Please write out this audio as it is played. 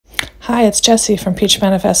Hi, it's Jessie from Peach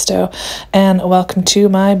Manifesto, and welcome to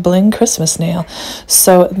my Bling Christmas nail.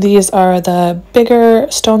 So these are the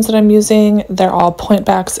bigger stones that I'm using. They're all point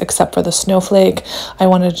backs except for the snowflake. I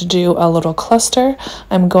wanted to do a little cluster.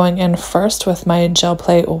 I'm going in first with my gel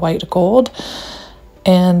plate white gold.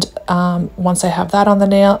 And once I have that on the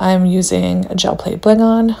nail, I'm using gel plate bling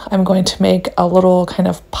on. I'm going to make a little kind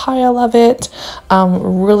of pile of it,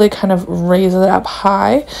 really kind of raise it up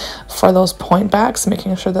high for those point backs,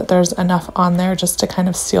 making sure that there's enough on there just to kind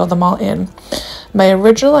of seal them all in. My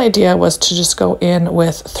original idea was to just go in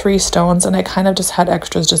with 3 stones, and I kind of just had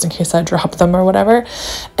extras just in case I drop them or whatever.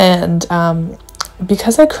 And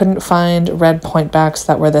because I couldn't find red point backs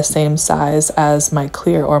that were the same size as my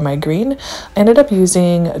clear or my green, I ended up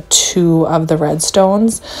using 2 of the red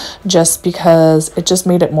stones just because it just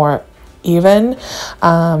made it more even.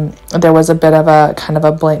 There was a bit of a kind of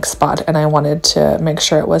a blank spot and I wanted to make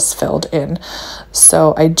sure it was filled in.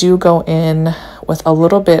 So I do go in with a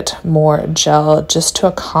little bit more gel just to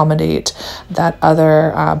accommodate that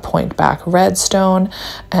other point back red stone.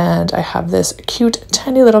 And I have this cute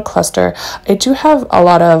tiny little cluster. I do have a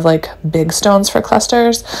lot of like big stones for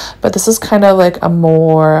clusters, but this is kind of like a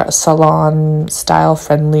more salon style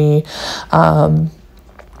friendly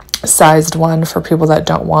sized one for people that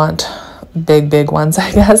don't want big ones, I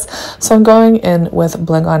guess. So I'm going in with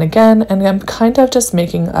bling on again, and I'm kind of just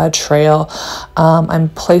making a trail. I'm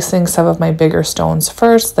placing some of my bigger stones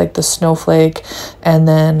first, like the snowflake, and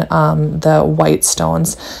then the white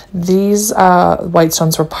stones. These white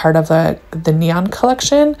stones were part of the neon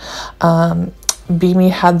collection. Beamy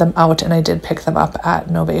had them out and I did pick them up at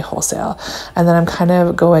Nove Wholesale. And then I'm kind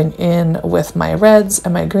of going in with my reds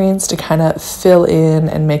and my greens to kind of fill in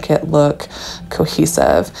and make it look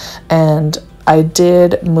cohesive. And I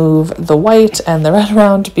did move the white and the red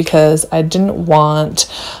around because I didn't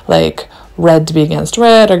want like red to be against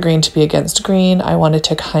red or green to be against green. I wanted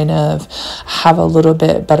to kind of have a little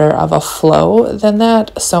bit better of a flow than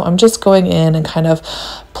that. So I'm just going in and kind of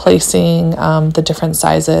placing the different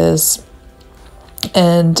sizes.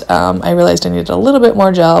 And I realized I needed a little bit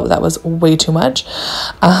more gel, but that was way too much.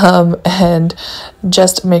 And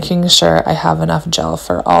just making sure I have enough gel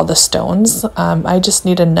for all the stones. I just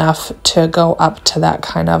need enough to go up to that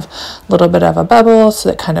kind of little bit of a bubble so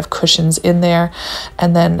that kind of cushions in there.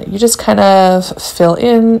 And then you just kind of fill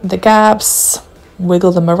in the gaps,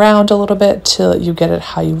 wiggle them around a little bit till you get it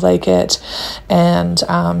how you like it. And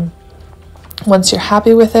once you're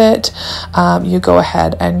happy with it, you go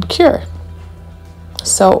ahead and cure.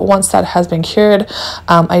 So once that has been cured,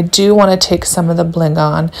 I do want to take some of the bling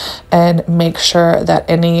on and make sure that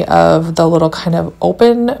any of the little kind of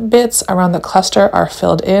open bits around the cluster are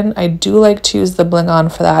filled in. I do like to use the bling on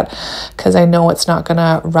for that because I know it's not going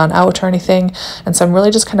to run out or anything. And so I'm really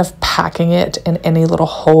just kind of packing it in any little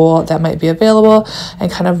hole that might be available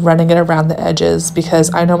and kind of running it around the edges,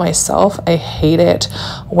 because I know myself, I hate it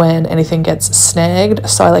when anything gets snagged.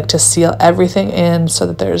 So I like to seal everything in so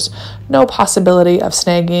that there's no possibility of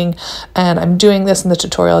snagging. And I'm doing this in the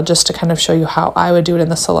tutorial just to kind of show you how I would do it in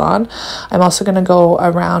the salon. I'm also going to go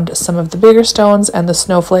around some of the bigger stones and the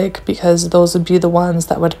snowflake because those would be the ones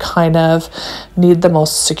that would kind of need the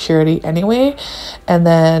most security anyway. And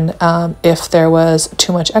then if there was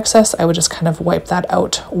too much excess, I would just kind of wipe that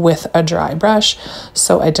out with a dry brush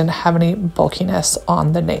so I didn't have any bulkiness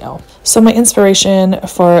on the nail. So my inspiration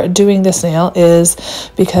for doing this nail is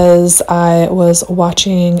because I was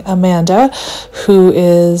watching Amanda, who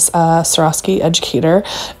is a Swarovski educator,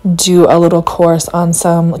 do a little course on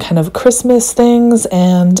some kind of Christmas things,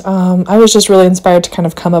 and I was just really inspired to kind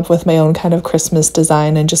of come up with my own kind of Christmas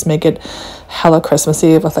design and just make it hella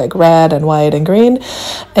Christmassy with like red and white and green.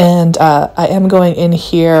 And I am going in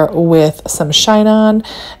here with some shine on.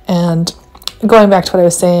 And going back to what I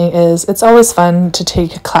was saying is it's always fun to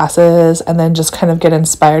take classes and then just kind of get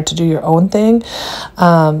inspired to do your own thing.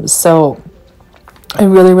 So I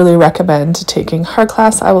really recommend taking her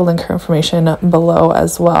class. I will link her information below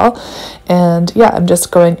as well. And yeah, I'm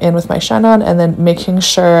just going in with my shine on and then making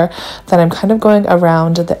sure that I'm kind of going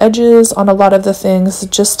around the edges on a lot of the things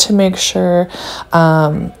just to make sure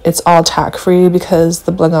it's all tack free, because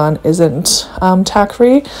the bling on isn't tack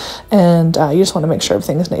free, and you just want to make sure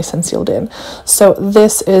everything is nice and sealed in. So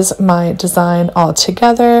this is my design all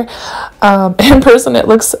together. In person it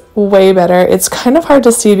looks way better. It's kind of hard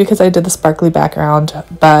to see because I did the sparkly background,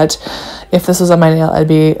 but if this was on my nail, I'd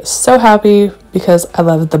be so happy because I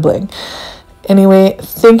love the bling. Anyway,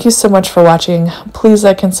 thank you so much for watching. Please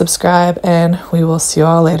like and subscribe, and we will see you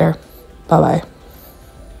all later. Bye bye.